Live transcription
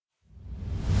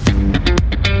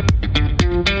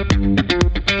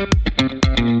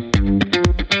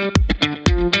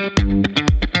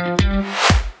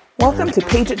to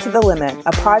Page It to the Limit,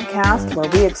 a podcast where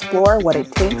we explore what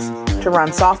it takes to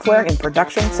run software in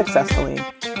production successfully.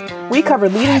 We cover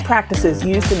leading practices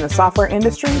used in the software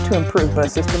industry to improve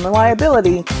both system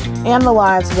reliability and the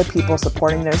lives of the people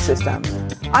supporting those systems.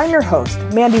 I'm your host,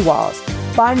 Mandy Walls.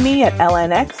 Find me at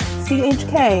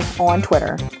LNXCHK on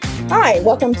Twitter. Hi,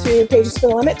 welcome to Pages to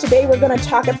the Limit. Today we're going to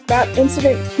talk about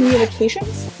incident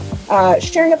communications.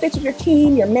 Sharing updates with your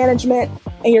team, your management,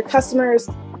 and your customers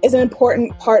is an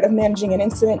important part of managing an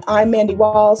incident. I'm Mandy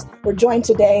Walls. We're joined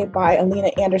today by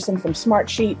Alina Anderson from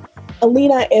Smartsheet.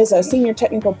 Alina is a Senior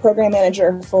Technical Program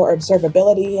Manager for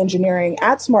Observability Engineering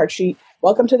at Smartsheet.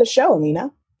 Welcome to the show,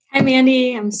 Alina. Hi,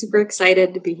 Mandy. I'm super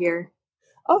excited to be here.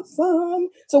 Awesome.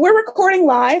 So we're recording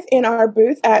live in our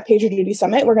booth at PagerDuty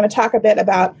Summit. We're going to talk a bit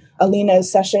about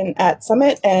Alina's session at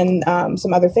Summit and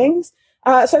some other things.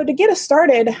 So to get us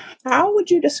started, how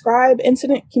would you describe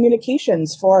incident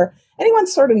communications for anyone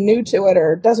sort of new to it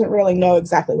or doesn't really know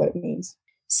exactly what it means?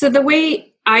 So the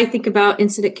way I think about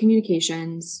incident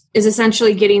communications is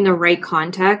essentially getting the right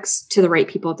context to the right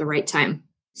people at the right time.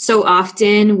 So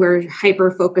often we're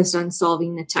hyper-focused on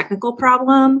solving the technical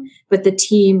problem, but the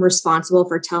team responsible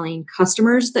for telling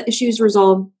customers the issue's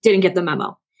resolved didn't get the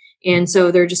memo. And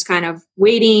so they're just kind of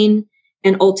waiting,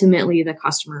 and ultimately the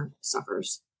customer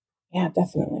suffers. Yeah,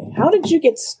 definitely. How did you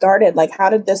get started? How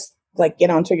did this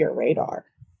get onto your radar?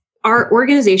 Our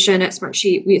organization at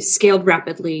Smartsheet, we've scaled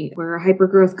rapidly. We're a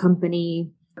hyper-growth company.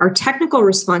 Our technical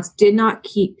response did not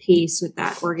keep pace with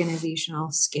that organizational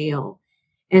scale.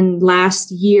 And last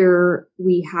year,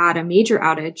 we had a major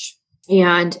outage,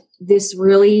 and this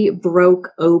really broke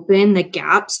open the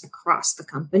gaps across the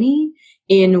company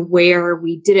in where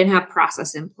we didn't have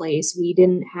process in place. We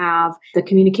didn't have the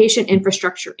communication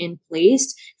infrastructure in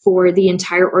place for the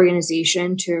entire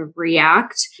organization to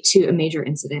react to a major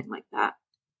incident like that.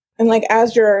 And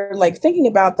as you're thinking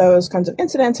about those kinds of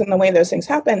incidents and the way those things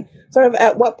happen, sort of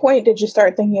at what point did you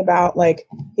start thinking about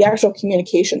the actual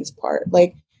communications part?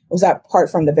 Was that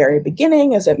part from the very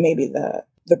beginning? Is it maybe the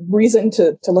reason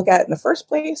to look at it in the first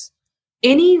place?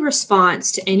 Any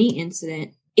response to any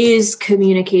incident is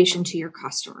communication to your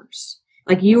customers.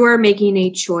 You are making a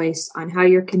choice on how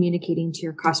you're communicating to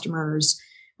your customers,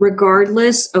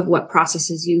 regardless of what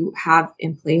processes you have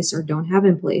in place or don't have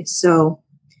in place. So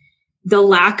the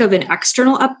lack of an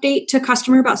external update to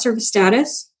customer about service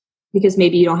status, because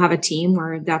maybe you don't have a team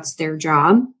where that's their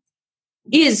job,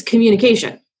 is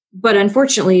communication. But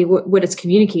unfortunately, what it's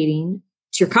communicating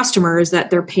to your customer is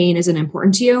that their pain isn't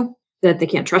important to you, that they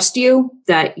can't trust you,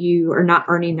 that you are not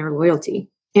earning their loyalty.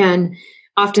 And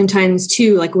oftentimes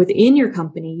too, within your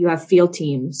company, you have field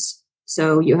teams.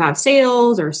 So you have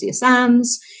sales or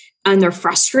CSMs, and they're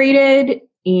frustrated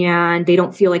and they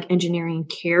don't feel like engineering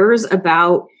cares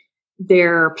about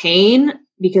their pain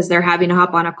because they're having to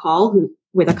hop on a call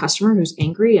with a customer who's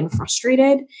angry and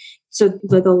frustrated. So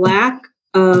the lack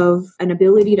of an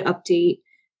ability to update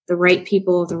the right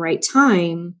people at the right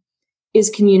time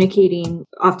is communicating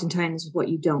oftentimes what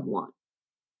you don't want.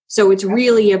 So it's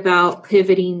really about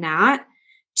pivoting that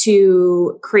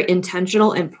to create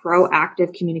intentional and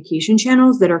proactive communication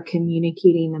channels that are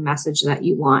communicating the message that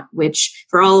you want, which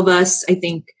for all of us, I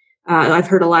think I've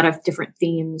heard a lot of different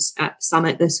themes at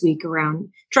Summit this week around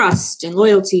trust and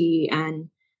loyalty. And,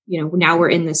 now we're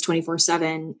in this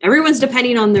 24/7. Everyone's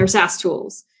depending on their SaaS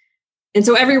tools. And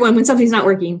so when something's not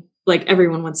working,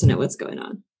 everyone wants to know what's going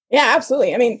on. Yeah,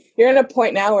 absolutely. I mean, you're in a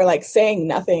point now where saying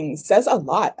nothing says a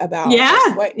lot about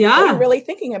what you're really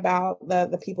thinking about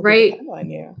the people who depend on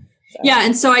you. So. Yeah.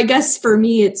 And so I guess for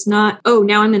me, it's not,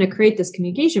 now I'm going to create this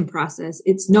communication process.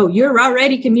 It's no, you're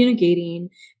already communicating,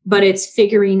 but it's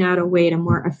figuring out a way to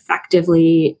more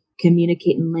effectively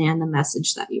communicate and land the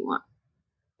message that you want.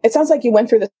 It sounds like you went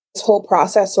through this whole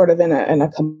process sort of in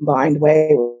a combined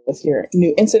way with your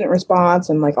new incident response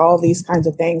and all these kinds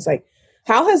of things.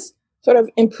 How has sort of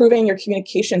improving your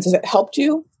communications, has it helped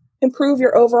you improve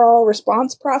your overall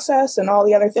response process and all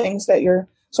the other things that you're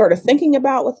sort of thinking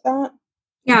about with that?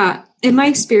 Yeah. In my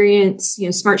experience,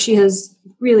 Smartsheet has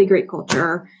really great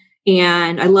culture,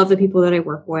 and I love the people that I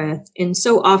work with. And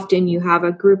so often you have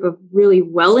a group of really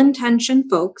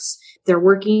well-intentioned folks. They're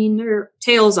working their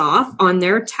tails off on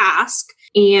their task,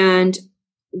 and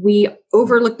we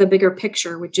overlook the bigger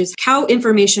picture, which is how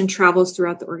information travels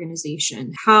throughout the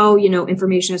organization, how,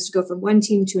 information has to go from one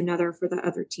team to another for the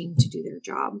other team to do their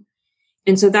job.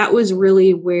 And so that was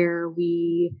really where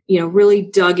we, really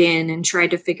dug in and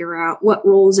tried to figure out what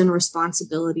roles and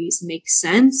responsibilities make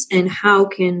sense and how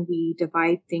can we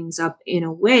divide things up in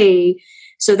a way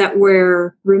so that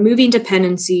we're removing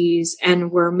dependencies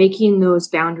and we're making those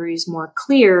boundaries more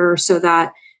clear so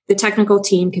that the technical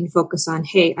team can focus on,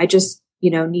 hey, I just,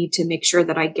 need to make sure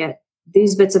that I get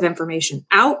these bits of information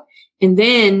out, and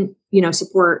then,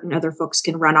 support and other folks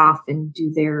can run off and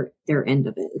do their end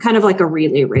of it. Kind of like a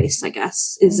relay race, I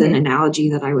guess, is an analogy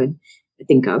that I would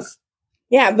think of.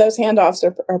 Yeah, those handoffs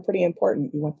are pretty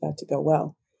important. You want that to go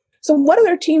well. So what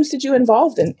other teams did you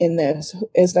involve in this?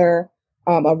 Is there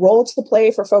a role to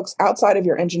play for folks outside of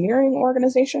your engineering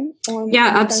organization?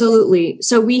 Yeah, absolutely.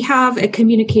 So we have a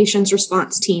communications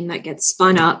response team that gets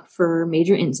spun up for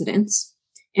major incidents.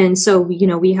 And so,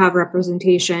 we have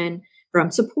representation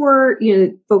from support,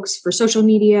 folks for social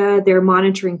media. They're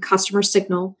monitoring customer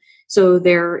signal. So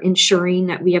they're ensuring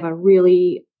that we have a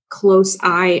really close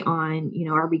eye on,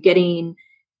 are we getting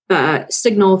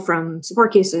signal from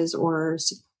support cases or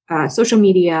social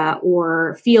media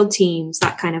or field teams,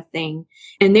 that kind of thing.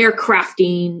 And they're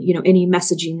crafting, any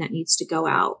messaging that needs to go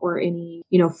out or any,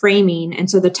 framing. And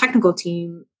so the technical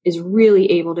team is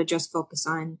really able to just focus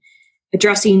on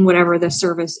addressing whatever the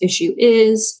service issue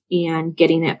is and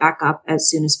getting it back up as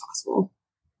soon as possible.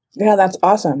 Yeah, that's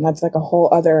awesome. That's like a whole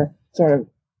other sort of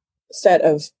set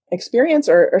of experience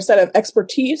or set of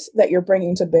expertise that you're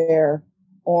bringing to bear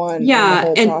on the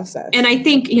whole process. And I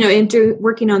think,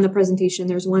 working on the presentation,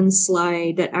 there's one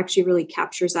slide that actually really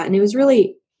captures that. And it was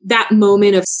really that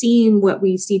moment of seeing what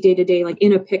we see day to day, like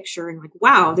in a picture, and like,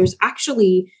 wow, there's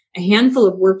actually a handful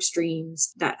of work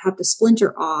streams that have to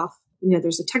splinter off.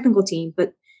 There's a technical team,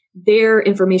 but their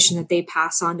information that they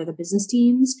pass on to the business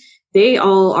teams, they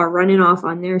all are running off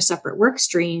on their separate work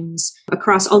streams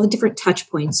across all the different touch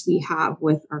points we have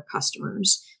with our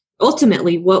customers.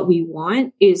 Ultimately, what we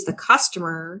want is the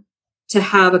customer to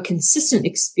have a consistent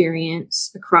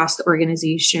experience across the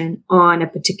organization on a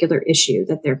particular issue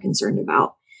that they're concerned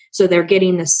about. So they're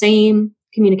getting the same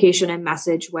communication and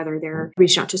message, whether they're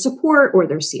reaching out to support or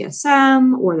their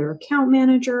CSM or their account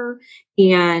manager.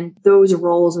 And those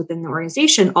roles within the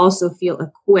organization also feel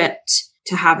equipped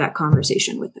to have that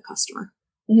conversation with the customer.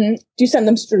 Mm-hmm. Do you send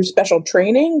them through special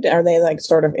training? Are they like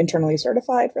sort of internally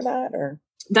certified for that, or?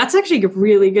 That's actually a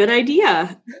really good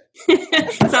idea.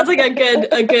 Sounds like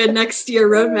a good next year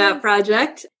roadmap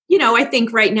project. I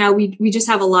think right now we just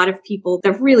have a lot of people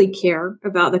that really care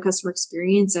about the customer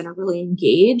experience and are really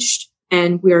engaged.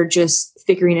 And we're just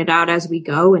figuring it out as we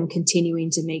go and continuing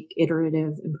to make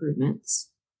iterative improvements.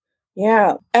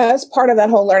 Yeah. As part of that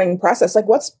whole learning process, like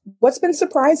what's been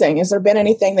surprising? Has there been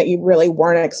anything that you really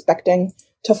weren't expecting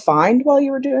to find while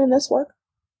you were doing this work?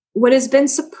 What has been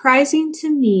surprising to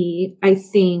me, I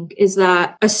think, is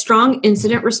that a strong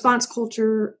incident response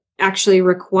culture actually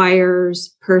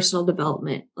requires personal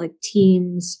development, like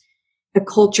teams, a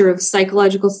culture of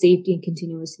psychological safety and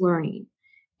continuous learning.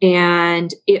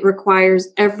 And it requires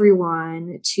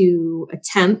everyone to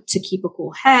attempt to keep a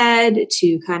cool head,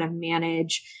 to kind of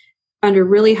manage under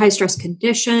really high stress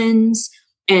conditions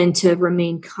and to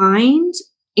remain kind.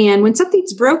 And when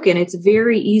something's broken, it's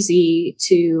very easy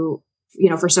to,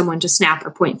 for someone to snap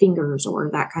or point fingers or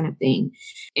that kind of thing.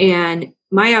 And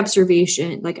my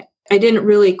observation, like I didn't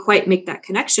really quite make that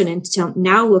connection until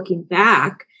now looking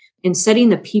back, and setting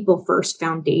the people first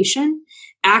foundation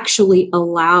actually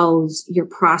allows your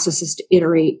processes to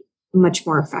iterate much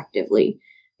more effectively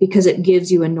because it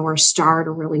gives you a North Star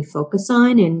to really focus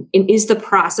on. And is the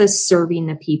process serving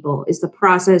the people? Is the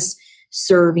process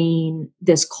serving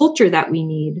this culture that we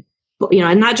need?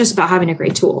 And not just about having a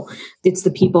great tool. It's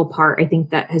the people part, I think,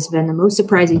 that has been the most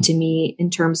surprising to me in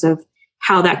terms of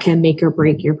how that can make or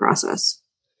break your process.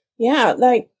 Yeah.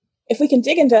 Like if we can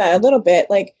dig into that a little bit,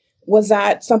 like, was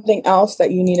that something else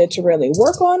that you needed to really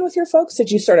work on with your folks?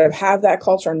 Did you sort of have that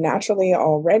culture naturally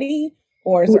already?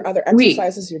 Or is there other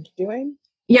exercises you're doing?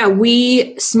 Yeah,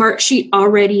 Smartsheet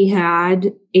already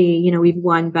had we've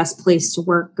won Best Place to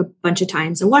Work a bunch of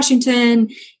times in Washington.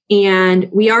 And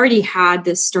we already had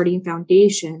this starting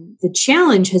foundation. The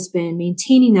challenge has been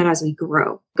maintaining that as we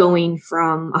grow, going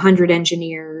from 100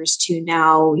 engineers to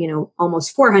now,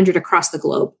 almost 400 across the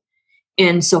globe.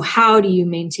 And so how do you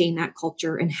maintain that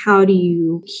culture and how do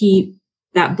you keep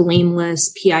that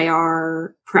blameless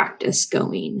PIR practice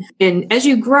going? And as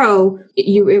you grow,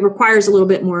 it requires a little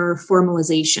bit more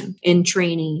formalization and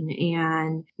training,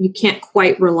 and you can't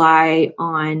quite rely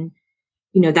on,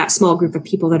 that small group of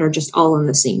people that are just all on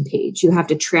the same page. You have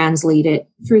to translate it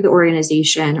through the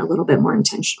organization a little bit more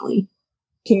intentionally.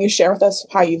 Can you share with us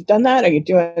how you've done that? Are you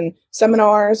doing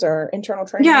seminars or internal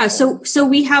training? Yeah, so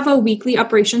we have a weekly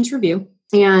operations review,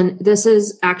 and this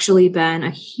has actually been a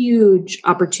huge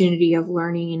opportunity of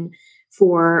learning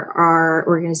for our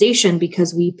organization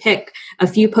because we pick a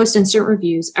few post-incident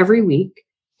reviews every week,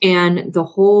 and the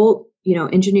whole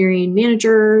engineering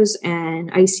managers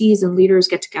and ICs and leaders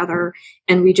get together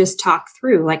and we just talk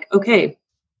through like, okay,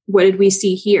 what did we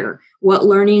see here? What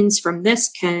learnings from this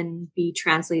can be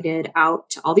translated out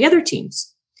to all the other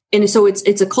teams? And so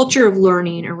it's a culture of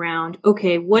learning around,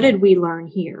 okay, what did we learn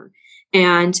here?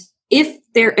 And if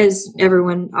there, as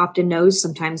everyone often knows,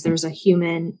 sometimes there's a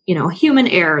human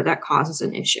error that causes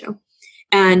an issue.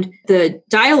 And the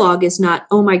dialogue is not,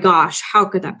 oh my gosh, how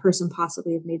could that person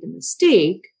possibly have made a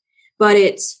mistake? But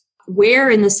it's where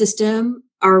in the system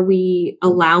are we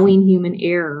allowing human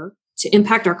error to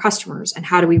impact our customers and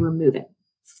how do we remove it?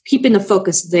 Keeping the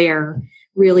focus there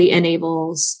really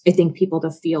enables, I think, people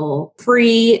to feel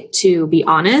free to be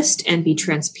honest and be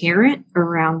transparent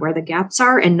around where the gaps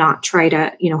are and not try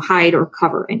to, hide or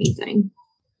cover anything.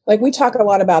 Like we talk a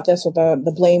lot about this with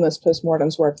the blameless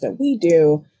postmortems work that we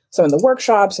do, some of the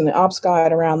workshops and the ops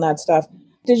guide around that stuff.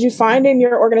 Did you find in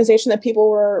your organization that people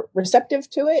were receptive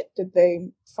to it? Did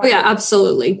they find yeah,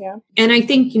 absolutely. Yeah. And I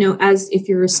think, as if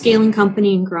you're a scaling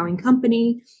company and growing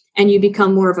company, and you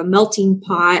become more of a melting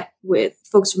pot with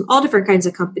folks from all different kinds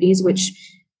of companies, which,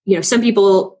 some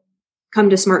people come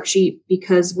to Smartsheet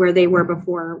because where they were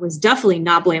before was definitely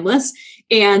not blameless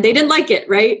and they didn't like it,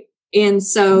 right? And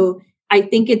so I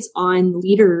think it's on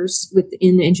leaders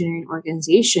within the engineering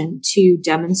organization to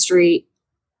demonstrate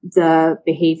the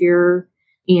behavior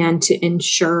and to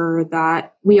ensure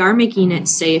that we are making it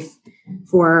safe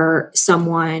for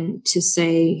someone to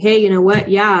say, hey, you know what?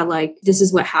 Yeah, like this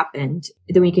is what happened.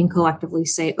 Then we can collectively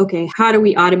say, okay, how do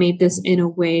we automate this in a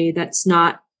way that's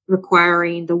not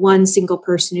requiring the one single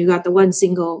person who got the one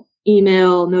single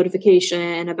email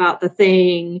notification about the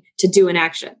thing to do an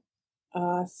action?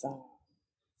 Awesome.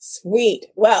 Sweet.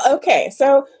 Well, okay.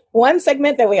 So one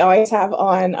segment that we always have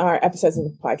on our episodes of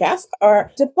the podcast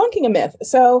are debunking a myth.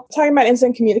 So talking about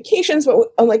incident communications, but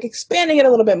like expanding it a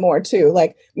little bit more too.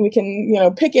 Like we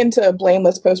can, pick into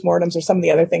blameless postmortems or some of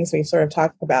the other things we've sort of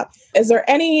talked about. Is there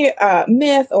any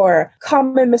myth or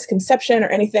common misconception or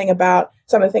anything about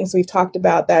some of the things we've talked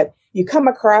about that you come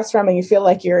across from and you feel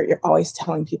like you're always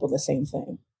telling people the same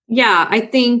thing? Yeah, I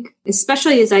think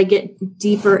especially as I get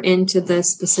deeper into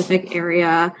this specific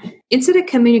area, incident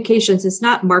communications is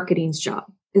not marketing's job.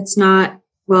 It's not,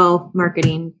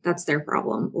 marketing, that's their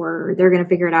problem, or they're going to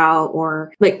figure it out,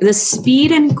 or like the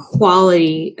speed and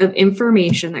quality of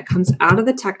information that comes out of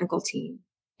the technical team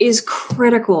is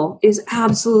critical, is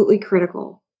absolutely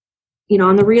critical.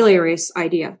 On the relay race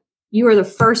idea, you are the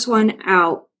first one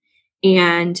out,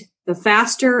 and the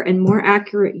faster and more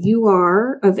accurate you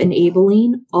are of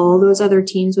enabling all those other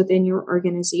teams within your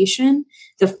organization,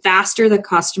 the faster the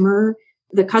customer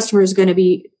is going to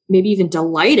be maybe even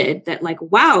delighted that like,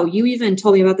 wow, you even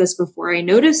told me about this before I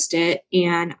noticed it.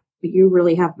 And you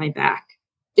really have my back,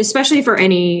 especially for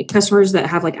any customers that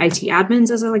have like IT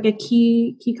admins as a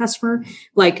key customer.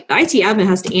 Like the IT admin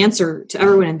has to answer to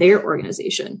everyone in their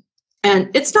organization.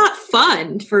 And it's not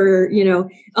fun for,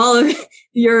 all of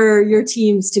your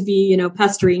teams to be,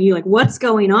 pestering you, like, what's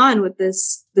going on with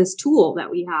this tool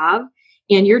that we have?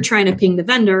 And you're trying to ping the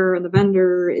vendor and the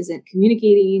vendor isn't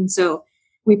communicating. So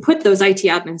we put those IT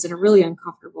admins in a really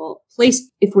uncomfortable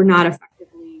place if we're not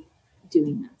effectively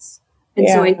doing this. And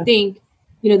so I think,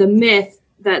 the myth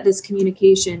that this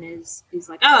communication is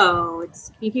like, oh,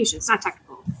 it's communication, it's not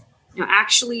technical.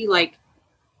 Actually like,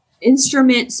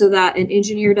 instrument so that an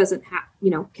engineer doesn't have,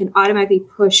 can automatically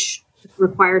push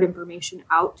required information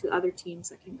out to other teams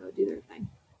that can go do their thing.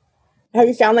 Have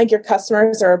you found like your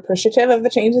customers are appreciative of the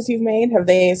changes you've made? Have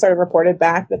they sort of reported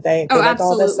back that they like absolutely.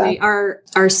 All this stuff?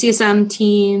 Our CSM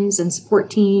teams and support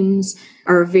teams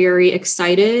are very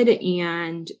excited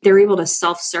and they're able to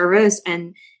self-service,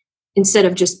 and instead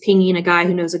of just pinging a guy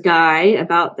who knows a guy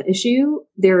about the issue,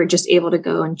 they're just able to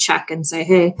go and check and say,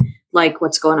 hey, like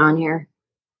what's going on here?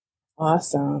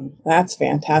 Awesome. That's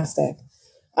fantastic.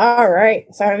 All right.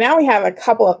 So now we have a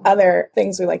couple of other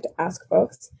things we like to ask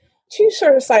folks. Two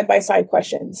sort of side-by-side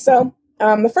questions. So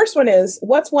the first one is,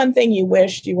 what's one thing you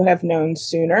wished you would have known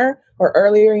sooner or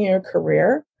earlier in your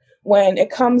career when it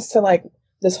comes to like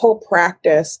this whole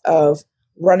practice of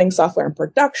running software in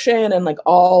production and like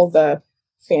all the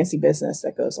fancy business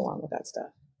that goes along with that stuff?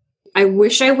 I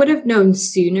wish I would have known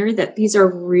sooner that these are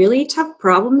really tough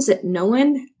problems that no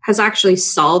one has actually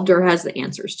solved or has the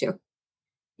answers to.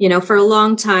 For a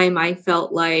long time, I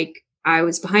felt like I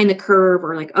was behind the curve,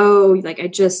 or like, oh, like I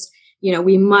just,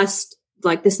 we must,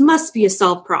 like, this must be a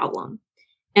solved problem.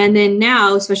 And then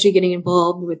now, especially getting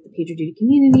involved with the PagerDuty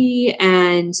community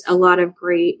and a lot of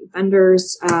great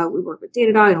vendors, we work with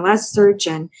Datadog and Elasticsearch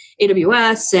and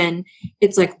AWS. And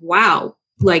it's like, wow,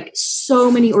 Like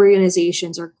so many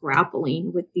organizations are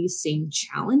grappling with these same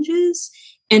challenges.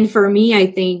 And for me, I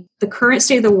think the current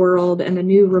state of the world and the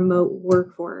new remote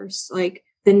workforce, like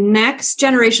the next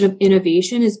generation of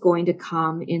innovation is going to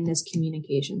come in this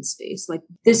communication space. Like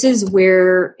this is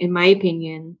where, in my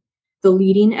opinion, the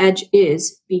leading edge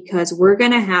is, because we're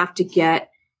going to have to get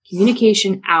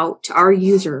communication out to our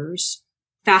users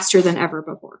faster than ever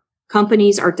before.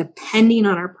 Companies are depending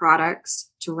on our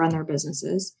products to run their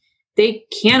businesses. They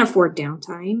can't afford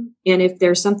downtime. And if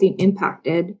there's something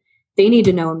impacted, they need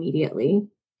to know immediately.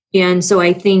 And so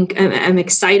I think I'm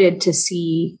excited to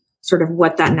see sort of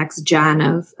what that next gen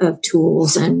of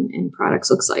tools and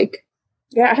products looks like.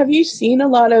 Yeah. Have you seen a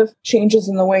lot of changes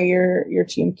in the way your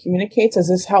team communicates? Has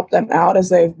this helped them out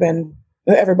as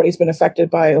everybody's been affected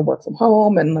by the work from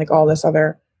home and like all this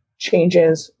other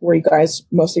changes? Were you guys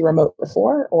mostly remote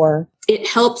before, or? It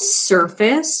helps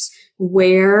surface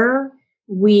where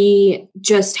we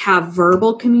just have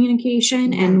verbal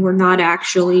communication and we're not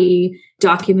actually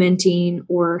documenting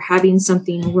or having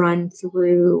something run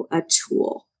through a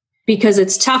tool. Because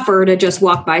it's tougher to just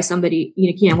walk by somebody,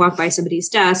 you can't walk by somebody's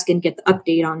desk and get the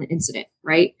update on the incident,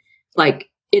 right? Like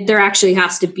there actually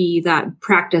has to be that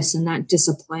practice and that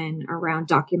discipline around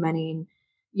documenting,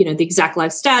 the exact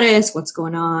live status, what's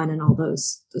going on, and all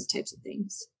those types of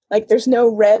things. Like there's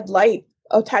no red light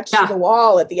attached to the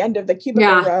wall at the end of the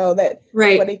cubicle row that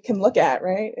everybody can look at,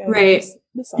 right? And right.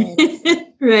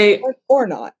 Right. Or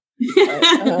not.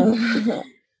 But,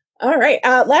 all right.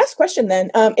 Last question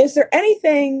then. Is there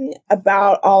anything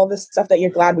about all this stuff that you're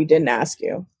glad we didn't ask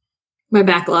you? My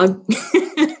backlog.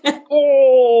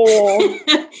 Oh.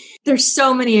 There's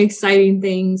so many exciting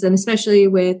things, and especially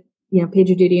with,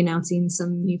 PagerDuty announcing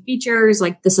some new features,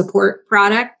 like the support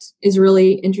product is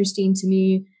really interesting to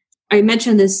me. I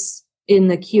mentioned this in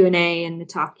the Q&A and the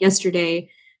talk yesterday,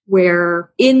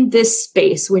 where in this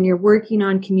space, when you're working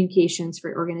on communications for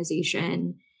your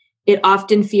organization, it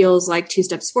often feels like 2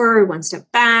 steps forward, 1 step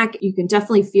back. You can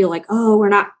definitely feel like, oh, we're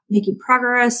not making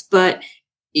progress. But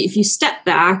if you step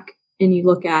back and you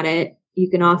look at it, you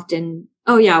can often,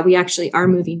 oh yeah, we actually are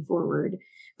moving forward.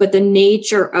 But the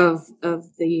nature of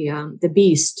the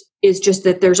beast is just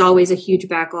that there's always a huge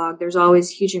backlog. There's always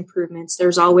huge improvements.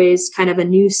 There's always kind of a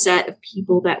new set of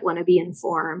people that want to be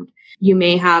informed. You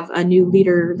may have a new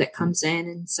leader that comes in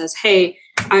and says, hey,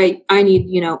 I need,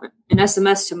 an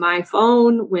SMS to my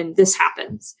phone when this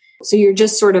happens. So you're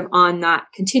just sort of on that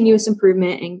continuous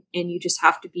improvement, and you just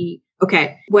have to be,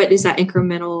 okay, what is that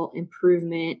incremental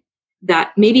improvement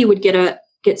that maybe would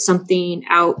get something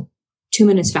out 2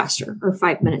 minutes faster or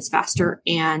 5 minutes faster?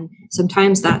 And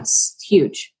sometimes that's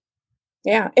huge.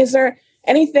 Yeah. Is there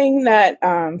anything that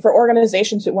for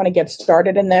organizations that want to get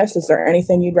started in this, is there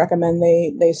anything you'd recommend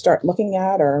they start looking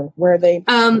at, or where they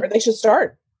should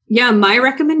start? Yeah, my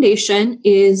recommendation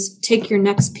is take your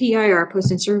next PIR,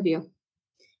 post-incident review.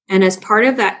 And as part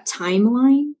of that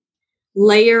timeline,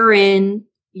 layer in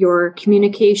your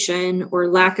communication or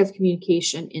lack of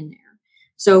communication in there.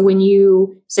 So when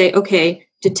you say, okay,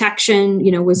 detection,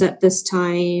 was at this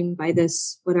time by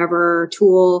this whatever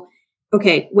tool.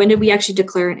 Okay, when did we actually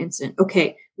declare an incident?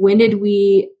 Okay, when did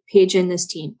we page in this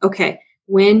team? Okay,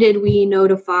 when did we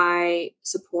notify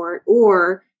support?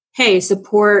 Or, hey,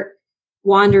 support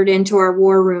wandered into our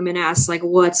war room and asked, like,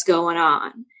 what's going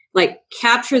on? Like,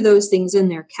 capture those things in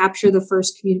there. Capture the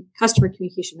first customer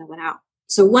communication that went out.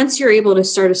 So once you're able to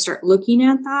start looking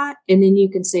at that, and then you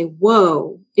can say,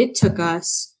 whoa, it took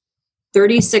us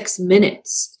 36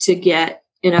 minutes to get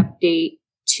an update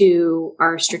to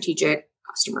our strategic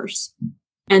customers.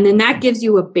 And then that gives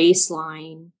you a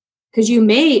baseline, because you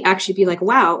may actually be like,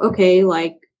 wow, okay,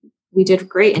 like we did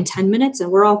great in 10 minutes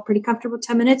and we're all pretty comfortable with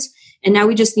 10 minutes. And now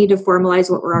we just need to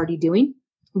formalize what we're already doing,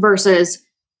 versus,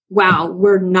 wow,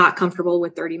 we're not comfortable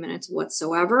with 30 minutes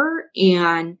whatsoever.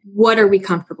 And what are we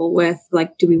comfortable with?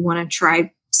 Like, do we want to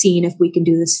try seeing if we can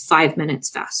do this 5 minutes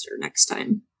faster next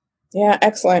time? Yeah,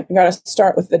 excellent. You got to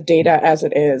start with the data as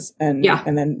it is, and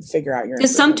then figure out your.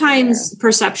 Because sometimes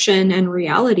perception and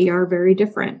reality are very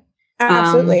different.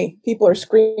 Absolutely. People are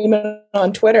screaming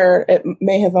on Twitter. It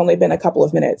may have only been a couple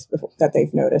of minutes before that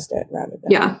they've noticed it, rather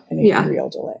than any real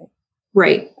delay.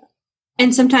 Right.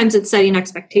 And sometimes it's setting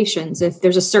expectations. If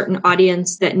there's a certain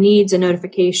audience that needs a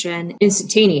notification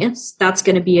instantaneous, that's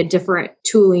going to be a different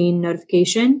tooling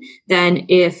notification than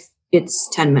if it's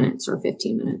 10 minutes or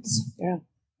 15 minutes. Yeah,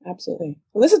 absolutely.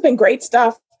 Well, this has been great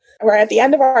stuff. We're at the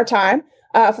end of our time.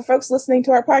 For folks listening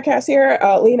to our podcast here,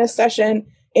 Alina's session,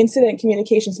 Incident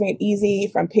Communications Made Easy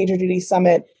from PagerDuty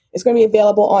Summit, is going to be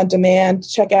available on demand.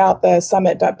 Check out the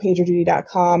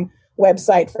summit.pagerduty.com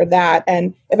website for that.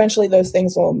 And eventually those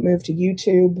things will move to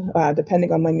YouTube,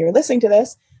 depending on when you're listening to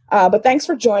this. But thanks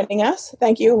for joining us.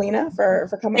 Thank you, Alina, for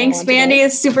coming. Thanks, Mandy.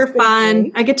 It's super fun.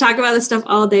 Great. I could talk about this stuff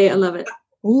all day. I love it.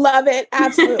 Love it.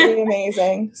 Absolutely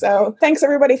amazing. So thanks,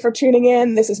 everybody, for tuning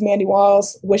in. This is Mandy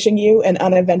Walls wishing you an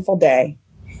uneventful day.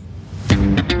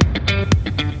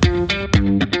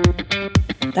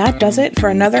 That does it for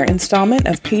another installment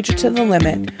of Page It to the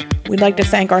Limit. We'd like to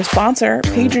thank our sponsor,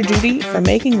 PagerDuty, for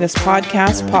making this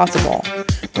podcast possible.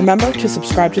 Remember to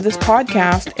subscribe to this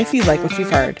podcast if you like what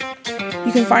you've heard.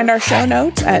 You can find our show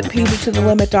notes at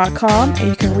pageittothelimit.com, and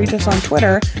you can reach us on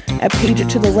Twitter at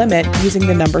pageittothelimit using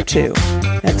the number 2.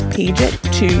 That's Page It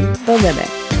to the Limit.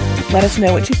 Let us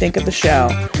know what you think of the show.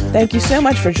 Thank you so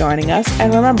much for joining us,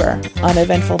 and remember,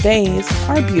 uneventful days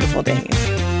are beautiful days.